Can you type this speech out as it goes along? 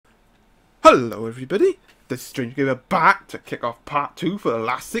Hello everybody, this is Strange Gamer back to kick off part 2 for the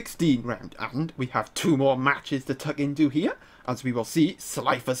last 16 round, and we have 2 more matches to tuck into here, as we will see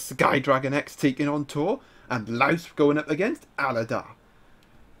SliferskydragonXxXx taking on Taur and Lausp going up against Aladarr.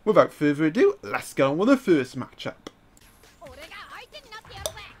 Without further ado, let's get on with the first matchup.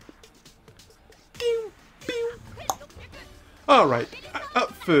 Alright,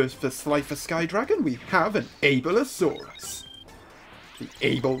 up first for SliferskyDragon we have an Aladarr. The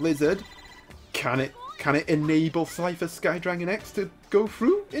Able Lizard. Can it enable SliferskydragonXxXx to go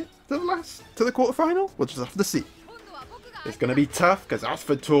through into the quarterfinal? We'll just have to see. It's going to be tough, because as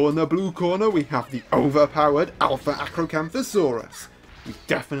for Taur in the blue corner, we have the overpowered Alpha Acrocanthosaurus. We've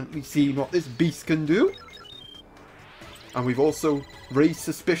definitely seen what this beast can do. And we've also raised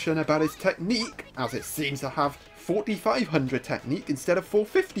suspicion about his technique, as it seems to have 4500 technique instead of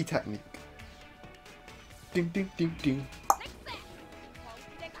 450 technique. Ding ding ding ding.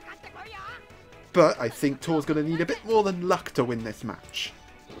 But I think Taur's going to need a bit more than luck to win this match.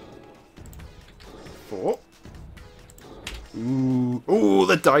 4. Ooh,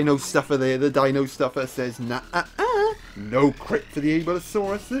 the Dino Stuffer there. The Dino Stuffer says, nah, no crit for the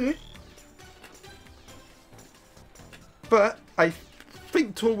Aladarr there. But I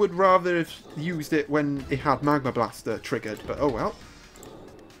think Taur would rather have used it when it had Magma Blaster triggered, but oh well.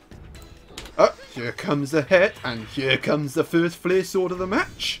 Oh, here comes the hit, and here comes the first Flare Sword of the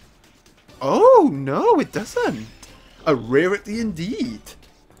match. Oh, no, it doesn't. A rarity indeed.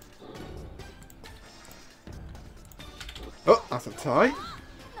 Oh, that's a tie.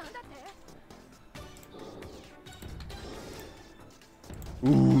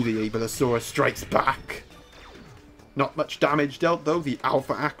 Ooh, the Aladarr strikes back. Not much damage dealt, though. The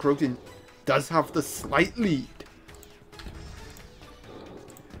Alpha Acro does have the slight lead.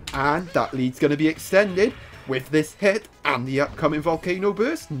 And that lead's going to be extended with this hit and the upcoming Volcano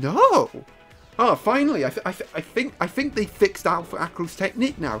Burst. No! Oh, finally, I think they fixed Alpha Acro's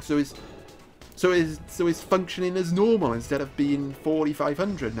technique now, so it's functioning as normal instead of being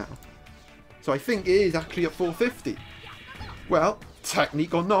 4500 now. So I think it is actually at 450. Well,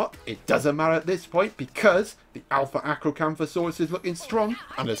 technique or not, it doesn't matter at this point, because the Alpha Acrocanthosaurus is looking strong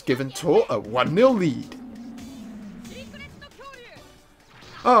and has given Taur a 1-0 lead.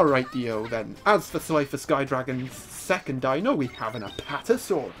 Alright, Dio, then. As for SliferskyDragon's second dino, we have an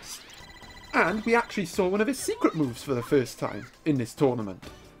Apatosaurus. And we actually saw one of his secret moves for the first time in this tournament.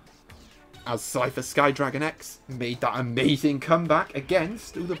 As SliferskyDragonXxXx made that amazing comeback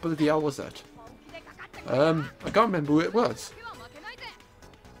against... Who the bloody hell was it? I can't remember who it was.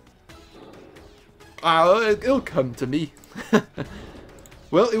 It'll come to me.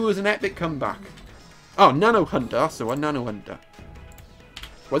 Well, it was an epic comeback. Oh, Nano Hunter. That's the one, Nano Hunter.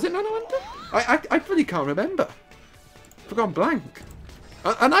 Was it Nano Hunter? I really can't remember. I've gone blank.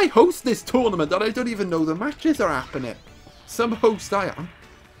 And I host this tournament and I don't even know the matches are happening. Some host I am.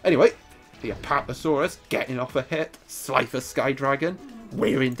 Anyway, the Apatosaurus getting off a hit. SliferskyDragon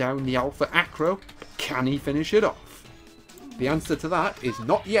wearing down the Alpha Acro. Can he finish it off? The answer to that is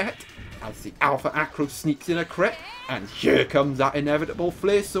not yet, as the Alpha Acro sneaks in a crit. And here comes that inevitable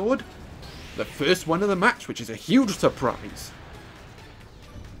Flare Sword. The first one of the match, which is a huge surprise.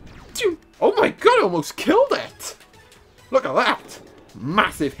 Oh my god, I almost killed it! Look at that!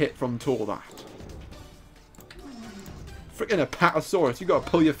 Massive hit from Taur, that. Freaking Apatosaurus, you gotta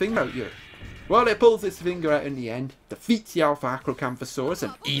pull your finger out here. Well, it pulls its finger out in the end, defeats the Alpha Acrocanthosaurus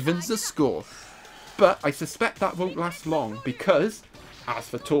and evens the score. But I suspect that won't last long, because, as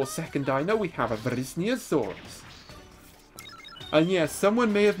for Taur's second dino, we have a Vrysniosaurus. And yes,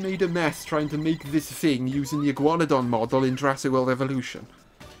 someone may have made a mess trying to make this thing using the Iguanodon model in Jurassic World Evolution.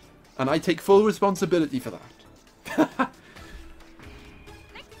 And I take full responsibility for that.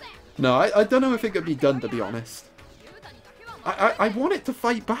 No, I don't know if it could be done, to be honest. I want it to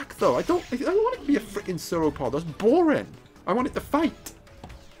fight back, though. I don't want it to be a freaking sauropod. That's boring. I want it to fight.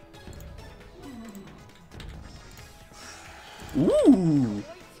 Ooh!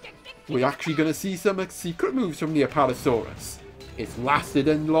 We're actually going to see some secret moves from the Apatosaurus. It's lasted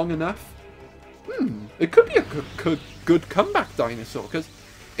in long enough. It could be a good comeback dinosaur, because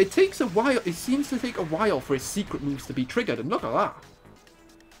it takes a while. It seems to take a while for his secret moves to be triggered, and look at that.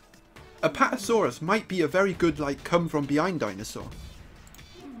 Apatosaurus might be a very good, like, come-from-behind dinosaur.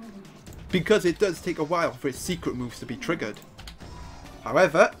 Because it does take a while for its secret moves to be triggered.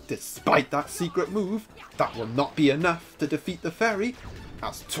 However, despite that secret move, that will not be enough to defeat the fairy,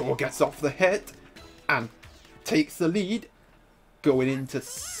 as Taur gets off the hit and takes the lead, going into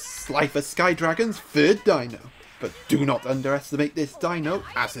SliferskyDragon's third dino. But do not underestimate this dino,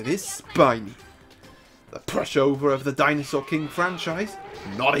 as it is spiny. the pushover of the Dinosaur King franchise.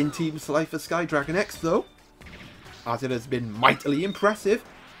 Not in Team SliferskydragonX though, as it has been mightily impressive,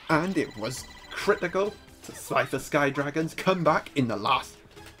 and it was critical to SliferskyDragon's comeback in the last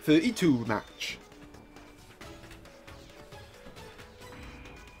 32 match.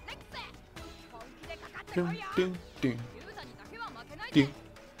 Dun, dun, dun. Dun,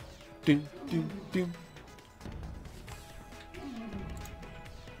 dun, dun, dun.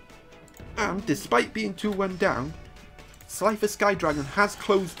 And despite being 2-1 down, SliferskyDragon has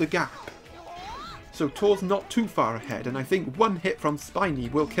closed the gap. So Taur's not too far ahead, and I think one hit from Spiny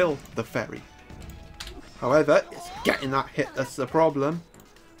will kill the Fairy. However, it's getting that hit that's the problem.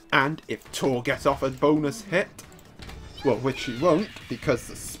 And if Taur gets off a bonus hit, well, which she won't, because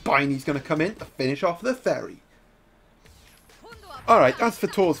the Spiny's going to come in to finish off the Fairy. Alright, as for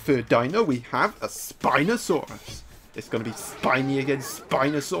Taur's third dino, we have a Spinosaurus. It's going to be Spiny against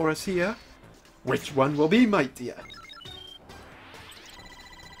Spinosaurus here. Which one will be mightier?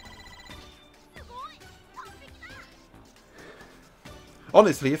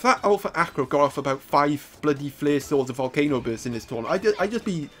 Honestly, if that Alpha Acro got off about 5 bloody flare swords of volcano bursts in this tournament,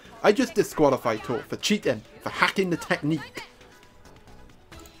 I'd just disqualify Taur for cheating, for hacking the technique.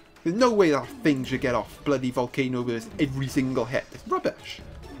 There's no way that thing should get off bloody volcano burst every single hit. It's rubbish.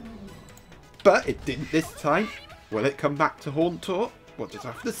 But it didn't this time. Will it come back to haunt Taur? We'll just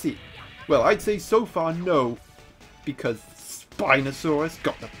have to see. Well, I'd say so far no, because Spinosaurus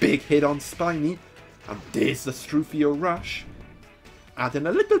got the big hit on Spiny, and there's the Strufio Rush, adding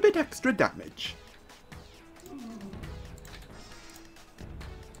a little bit extra damage.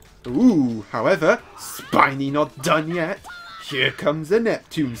 Ooh, however, Spiny not done yet. Here comes the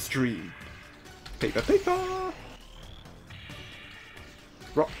Neptune stream. Paper, paper!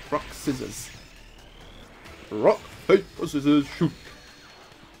 Rock, rock, scissors. Rock, paper, scissors, shoot.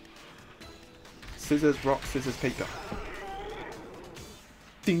 Scissors, rock, scissors, paper.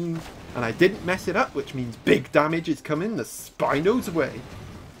 Ding! And I didn't mess it up, which means big damage is coming the Spino's way.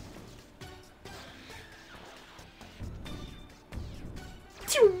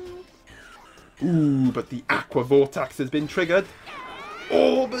 Ooh, but the Aqua Vortex has been triggered.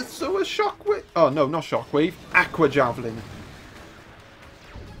 Oh, but so a Shockwave. Oh, no, not Shockwave. Aqua Javelin.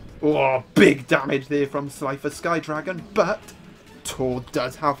 Oh, big damage there from SliferskyDragon, but Taur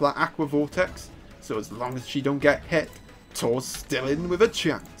does have that Aqua Vortex, so as long as she don't get hit, Taur's still in with a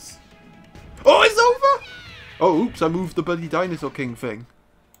chance. Oh, it's over! Oh, oops, I moved the bloody Dinosaur King thing.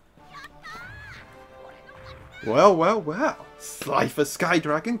 Well, well, well.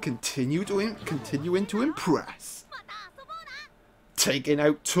 SliferskyDragon continuing to impress. Taking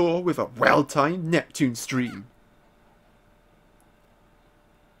out Taur with a well-timed Neptune stream.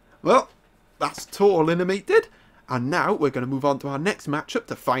 Well, that's Taur eliminated. And now we're going to move on to our next matchup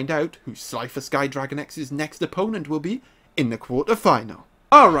to find out who SliferskyDragonX's next opponent will be in the quarterfinal.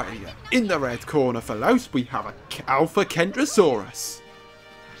 Alrighty, in the red corner for Lausp we have a Alpha Kentrosaurus.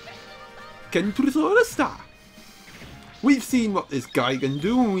 Kentrosaurus star. We've seen what this guy can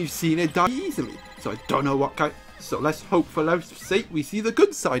do and we've seen it die easily. So I don't know what kind. So let's hope for Lausp's sake we see the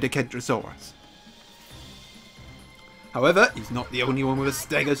good side of Kentrosaurus. However, he's not the only one with a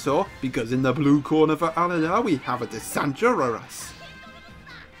Stegosaur, because in the blue corner for Aladarr we have a Dinosaur.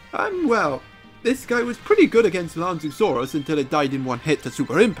 And well, this guy was pretty good against Lanzusaurus until it died in one hit to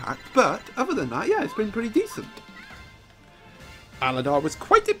Super Impact, but other than that, yeah, it's been pretty decent. Aladarr was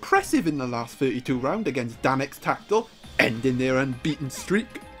quite impressive in the last 32 round against Danex Tactile, ending their unbeaten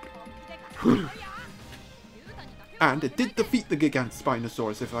streak. And it did defeat the Gigant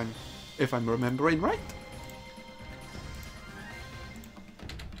Spinosaurus if I'm remembering right.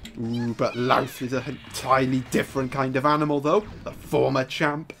 Ooh, but Lausp is an entirely different kind of animal though. The former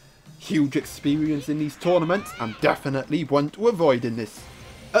champ, huge experience in these tournaments, and definitely one to avoid at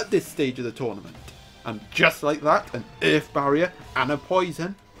this stage of the tournament. And just like that, an Earth Barrier and a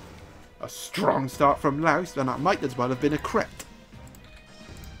Poison. A strong start from Lausp, and that might as well have been a crit.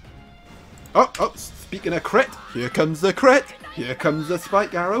 Oh, speaking of crit, here comes the crit, here comes the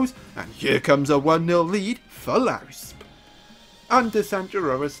Spike Arrows, and here comes a 1-0 lead for Lausp. And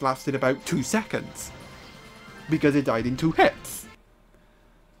Dinosaur lasted about 2 seconds, because it died in 2 hits.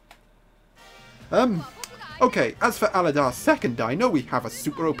 Okay, as for Aladar's second dino, we have a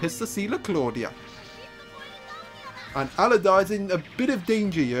Super Opisthocoela Claudia. And Aladar's in a bit of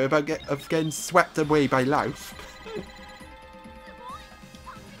danger here of getting swept away by Lausp.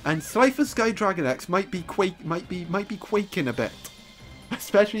 And SliferskyDragonX might be quaking a bit,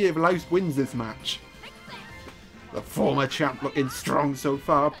 especially if Lausp wins this match. The former champ looking strong so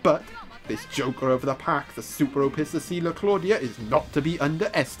far, but this joker of the pack, the Super Opisthocoela Claudia, is not to be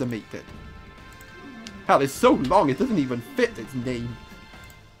underestimated. Hell, it's so long it doesn't even fit its name.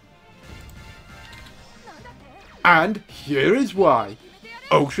 And here is why.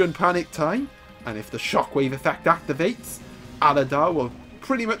 Ocean Panic time, and if the shockwave effect activates, Aladarr will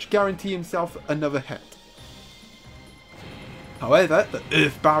pretty much guarantee himself another hit. However, the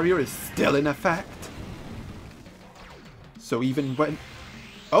Earth Barrier is still in effect. So even when...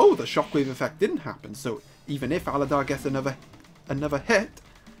 Oh, the shockwave effect didn't happen, so even if Aladarr gets another hit,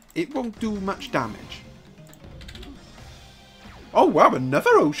 it won't do much damage. Oh wow, another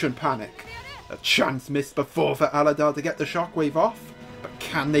Ocean Panic! A chance missed before for Aladarr to get the shockwave off, but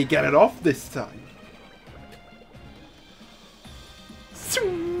can they get it off this time?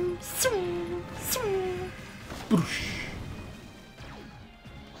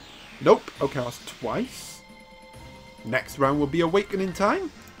 Nope, okay, that's twice. Next round will be Awakening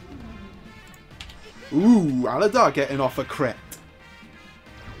time. Ooh, Aladarr getting off a crit.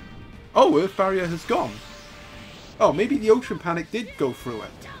 Oh, Earth Barrier has gone. Oh, maybe the Ocean Panic did go through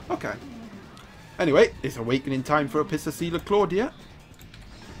it. Okay. Anyway, it's Awakening time for Episcocela Claudia.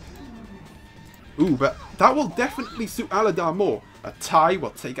 Ooh, but that will definitely suit Aladarr more. A tie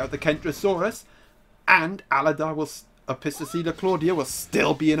will take out the Kentrosaurus, and Episcocela Claudia will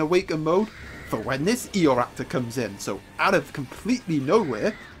still be in Awaken mode for when this Eoraptor comes in. So, out of completely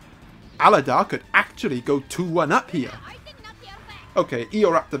nowhere, Aladarr could actually go 2-1 up here. Okay,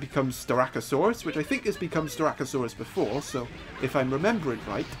 Eoraptor becomes Styracosaurus, which I think has become Styracosaurus before, so if I'm remembering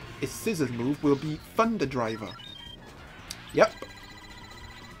right, its scissors move will be Thunder Driver. Yep.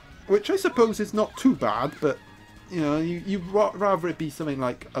 Which I suppose is not too bad, but, you know, you'd rather it be something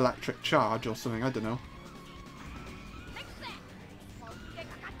like Electric Charge or something, I don't know.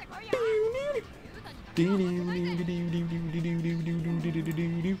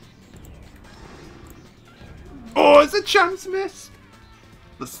 Oh, it's a chance miss!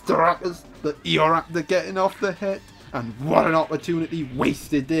 The Eoraptor getting off the hit, and what an opportunity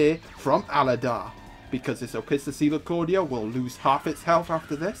wasted there from Aladarr, because this Episcocela Claudia will lose half its health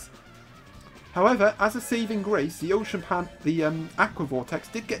after this. However, as a saving grace, the Aqua Vortex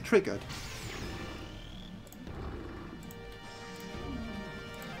did get triggered.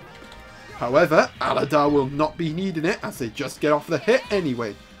 However, Aladarr will not be needing it as they just get off the hit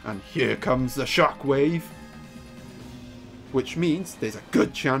anyway, and here comes the shockwave. Which means there's a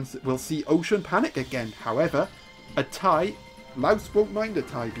good chance that we'll see Ocean Panic again. However, a tie, Lausp won't mind a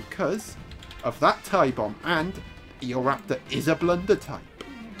tie because of that tie bomb, and Eoraptor is a blunder type.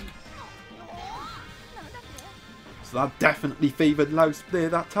 So that definitely favoured Lausp there,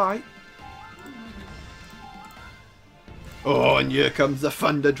 that tie. Oh, and here comes the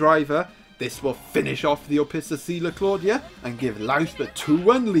Thunder Driver. This will finish off the Episcocela Claudia and give Lausp a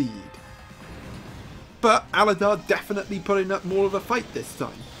 2-1 lead. But Aladarr definitely putting up more of a fight this time.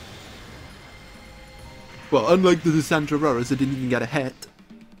 Well, unlike the Decentraurus, that didn't even get a hit.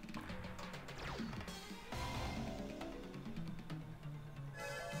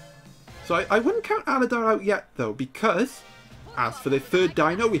 So I wouldn't count Aladarr out yet though, because as for the third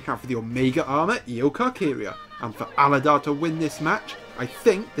dino, we have the Omega Armor Eocarcharia. And for Aladarr to win this match, I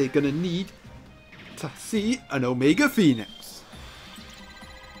think they're going to need to see an Omega Phoenix.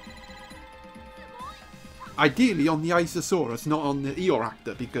 Ideally on the Isosaurus, not on the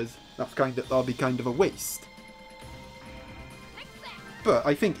Eoraptor, because that'll be kind of a waste. But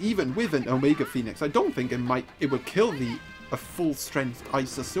I think even with an Omega Phoenix, I don't think it would kill a full strength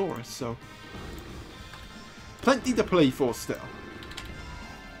Isosaurus, so plenty to play for still.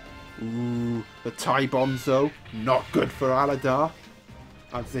 Ooh, the tie bombs though, not good for Aladarr,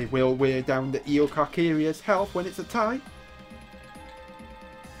 as they will wear down the Eocarcharia's health when it's a tie.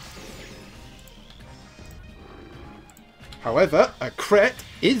 However, a crit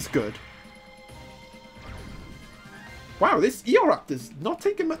is good. Wow, this Eoraptor's not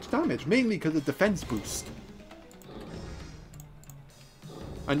taking much damage, mainly because of defense boost.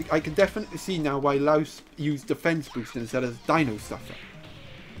 And I can definitely see now why Lausp used defense boost instead of Dino Stuffer.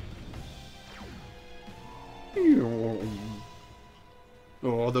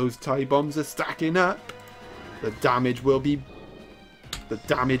 Oh, those tie bombs are stacking up. The damage will be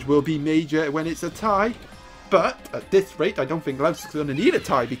major when it's a tie. But at this rate, I don't think Lausp's going to need a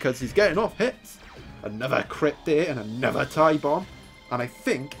tie because he's getting off hits. Another crit there and another tie bomb. And I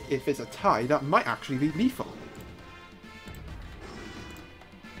think if it's a tie, that might actually be lethal.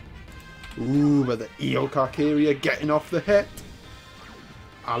 Ooh, but the Eocarcharia getting off the hit.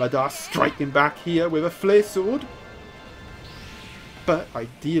 Aladarr striking back here with a flare sword. But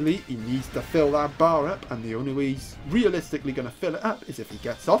ideally, he needs to fill that bar up, and the only way he's realistically going to fill it up is if he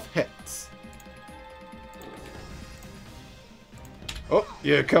gets off hits. Oh,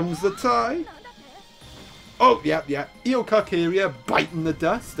 here comes the tie. Oh, yeah, yeah. Eocarcharia biting the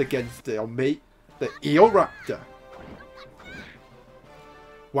dust against our mate, the Eoraptor.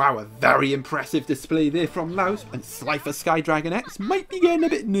 Wow, a very impressive display there from Lausp, and SliferskydragonXxXx might be getting a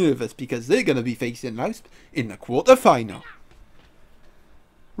bit nervous because they're going to be facing Lausp in the quarter-final.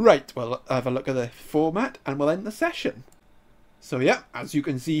 Right, well, have a look at the format and we'll end the session. So yeah, as you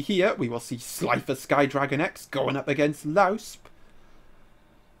can see here, we will see SliferskydragonXxX going up against Lausp,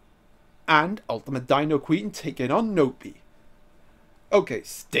 and Ultimate Dino Queen taking on Nopi. Okay,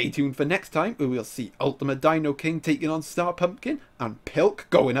 stay tuned for next time, where we'll see Ultimate Dino King taking on Star Pumpkin, and Pilk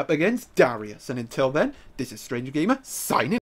going up against Darius. And until then, this is Stranger Gamer, signing